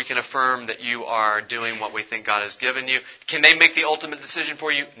 we can affirm that you are doing what we think God has given you. Can they make the ultimate decision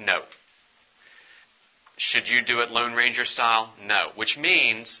for you? No. Should you do it Lone Ranger style? No. Which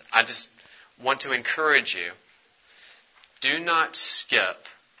means, I just want to encourage you, do not skip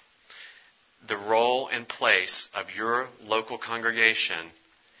the role and place of your local congregation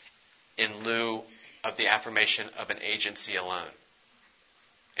in lieu of the affirmation of an agency alone.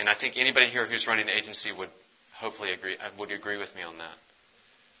 And I think anybody here who's running an agency would hopefully agree with me on that.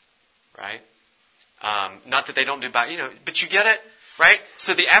 Right? Not that they don't do but you get it, right?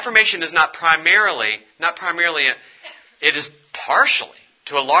 So the affirmation is not primarily, it is partially,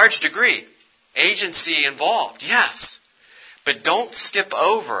 to a large degree, agency involved, yes. But don't skip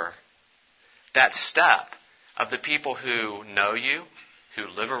over that step of the people who know you, who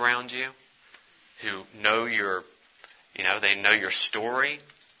live around you, who know they know your story,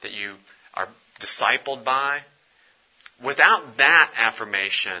 that you are discipled by. Without that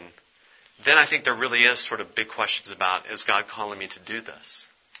affirmation, then I think there really is sort of big questions about, is God calling me to do this?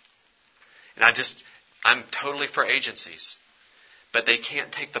 And I'm totally for agencies. but they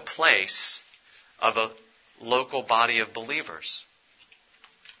can't take the place of a local body of believers.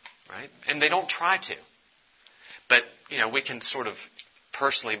 Right? And they don't try to. But, we can sort of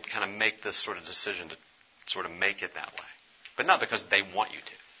personally kind of make this sort of decision to sort of make it that way. But not because they want you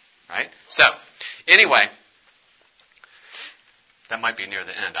to. Right? So, anyway, that might be near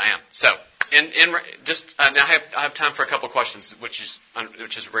the end. I am. So, now I have time for a couple of questions, which is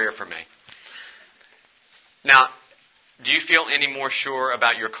rare for me. Now, do you feel any more sure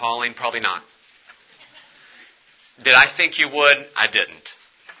about your calling? Probably not. Did I think you would? I didn't.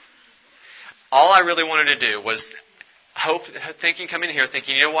 All I really wanted to do was come in here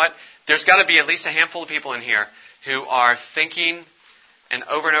thinking, you know what? There's got to be at least a handful of people in here who are thinking and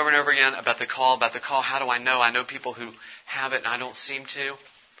over and over again about the call. How do I know? I know people who have it and I don't seem to.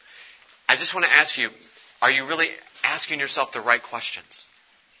 I just want to ask you, are you really asking yourself the right questions?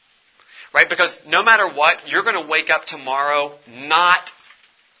 Right? Because no matter what, you're going to wake up tomorrow not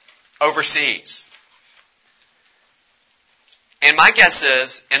overseas. And my guess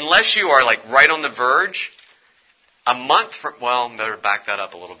is, unless you are like right on the verge, a month from, better back that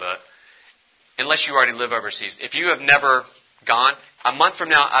up a little bit. Unless you already live overseas. If you have never gone, a month from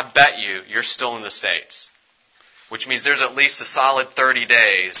now, I bet you're still in the States. Which means there's at least a solid 30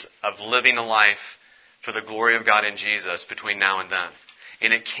 days of living a life for the glory of God in Jesus between now and then.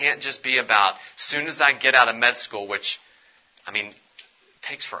 And it can't just be about, as soon as I get out of med school, which,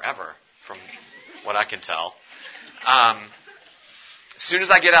 takes forever from what I can tell. As soon as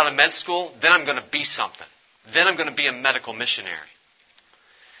I get out of med school, then I'm going to be something. Then I'm going to be a medical missionary.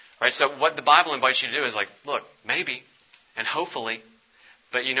 Right? So what the Bible invites you to do is look, maybe, and hopefully,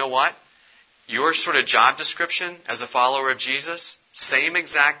 but you know what? Your sort of job description as a follower of Jesus, same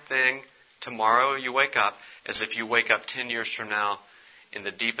exact thing tomorrow you wake up as if you wake up 10 years from now in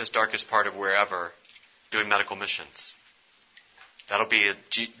the deepest, darkest part of wherever doing medical missions. That'll be a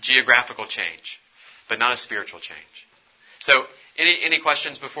geographical change, but not a spiritual change. So, any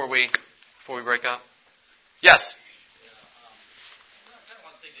questions before we break up? Yes? I kind of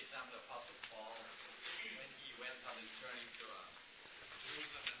want to take the example of Apostle Paul when he went on his journey to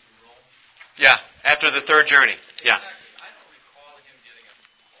Jerusalem and to Rome. Yeah, after the third journey. Yeah. Exactly. I don't recall him getting a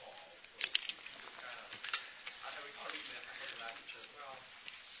call. So he just kind of, I recall reading that kind of language as well.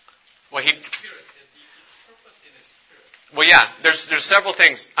 Well, His spirit, his purpose in his spirit. Well, yeah, there's several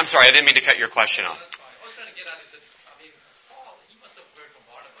things. I'm sorry, I didn't mean to cut your question off. That's fine. I was trying to get at is that, Paul, he must have heard from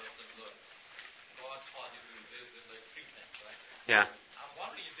Barnabas that, look, God called you to do this, there's like three things, right? Yeah. I'm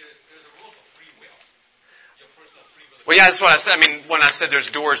wondering if there's a role for free will. Your personal free will. Well, yeah, that's what I said. When I said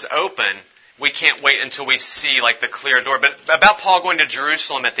there's doors open, we can't wait until we see the clear door. But about Paul going to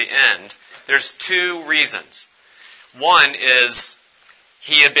Jerusalem at the end, there's two reasons. One is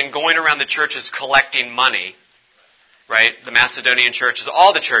he had been going around the churches collecting money, right? The Macedonian churches,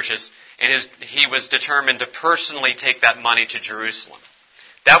 all the churches, and he was determined to personally take that money to Jerusalem.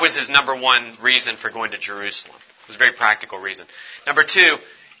 That was his number one reason for going to Jerusalem. It was a very practical reason. Number two,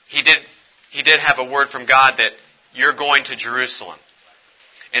 he did have a word from God that you're going to Jerusalem.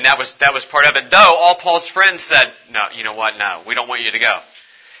 And that was part of it. Though all Paul's friends said, no, you know what? No, we don't want you to go.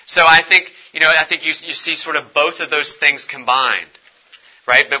 So I think you see sort of both of those things combined,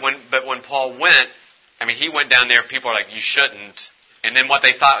 right? But when Paul went, he went down there. People are like, you shouldn't. And then what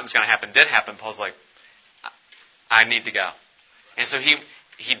they thought was going to happen did happen. Paul's like, I need to go. And so he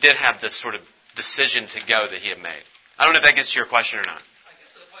did have this sort of decision to go that he had made. I don't know if that gets to your question or not. I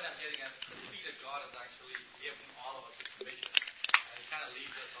guess the point I'm getting at is that God has actually given all of us a commission. And it kind of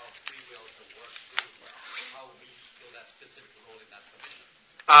leaves us our free will to work through how we fill that specific role in that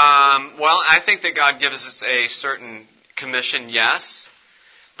commission. Well, I think that God gives us a certain commission, yes.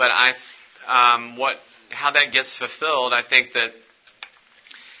 But how that gets fulfilled, I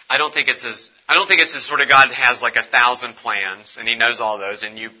don't think it's as sort of God has 1,000 plans and He knows all those,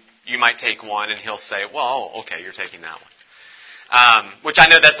 and you might take one and He'll say, well, okay, you're taking that one. Which I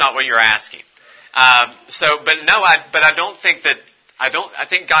know that's not what you're asking. I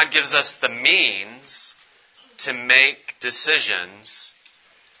think God gives us the means to make decisions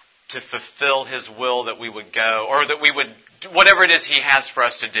to fulfill His will that we would go, or that we would, whatever it is He has for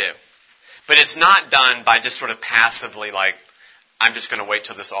us to do. But it's not done by just sort of passively I'm just going to wait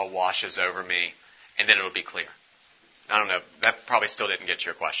till this all washes over me, and then it'll be clear. I don't know. That probably still didn't get to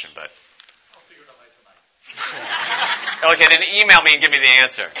your question, but... I'll figure it out later tonight. Okay, then email me and give me the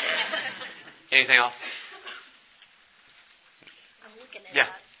answer. Anything else? I'm looking at Yeah.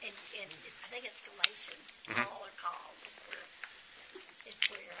 in I think it's Galatians. All are called. It's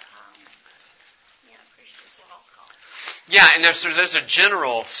where Christians were all called. Yeah, and there's a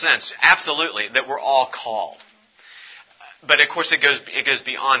general sense, absolutely, that we're all called. But of course, it goes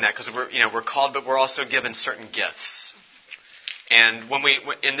beyond that, because we're called, but we're also given certain gifts. And when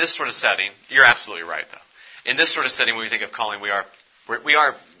in this sort of setting, you're absolutely right, though. In this sort of setting, when we think of calling, we are,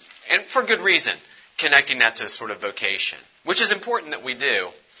 and for good reason, connecting that to sort of vocation, which is important that we do.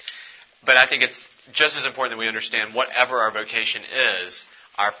 But I think it's just as important that we understand whatever our vocation is,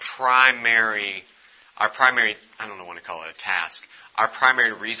 our primary, I don't know what to call it, a task, our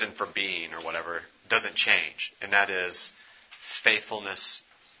primary reason for being or whatever doesn't change. And that is faithfulness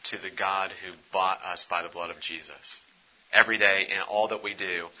to the God who bought us by the blood of Jesus. Every day in all that we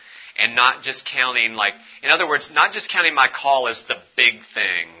do. And not just counting, in other words, not just counting my call as the big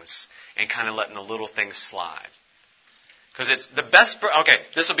things and kind of letting the little things slide. Because it's the best,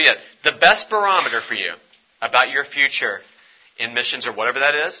 this will be it. The best barometer for you about your future in missions or whatever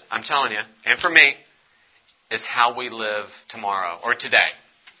that is, I'm telling you, and for me, is how we live tomorrow or today.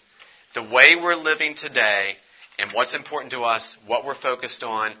 The way we're living today and what's important to us, what we're focused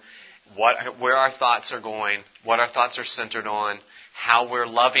on, where our thoughts are going, what our thoughts are centered on, how we're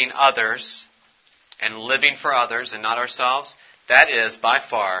loving others and living for others and not ourselves, that is by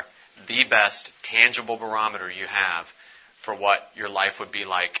far the best tangible barometer you have for what your life would be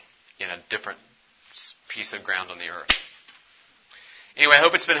like in a different piece of ground on the earth. Anyway, I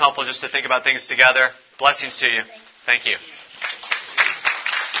hope it's been helpful just to think about things together. Blessings to you. Thank you.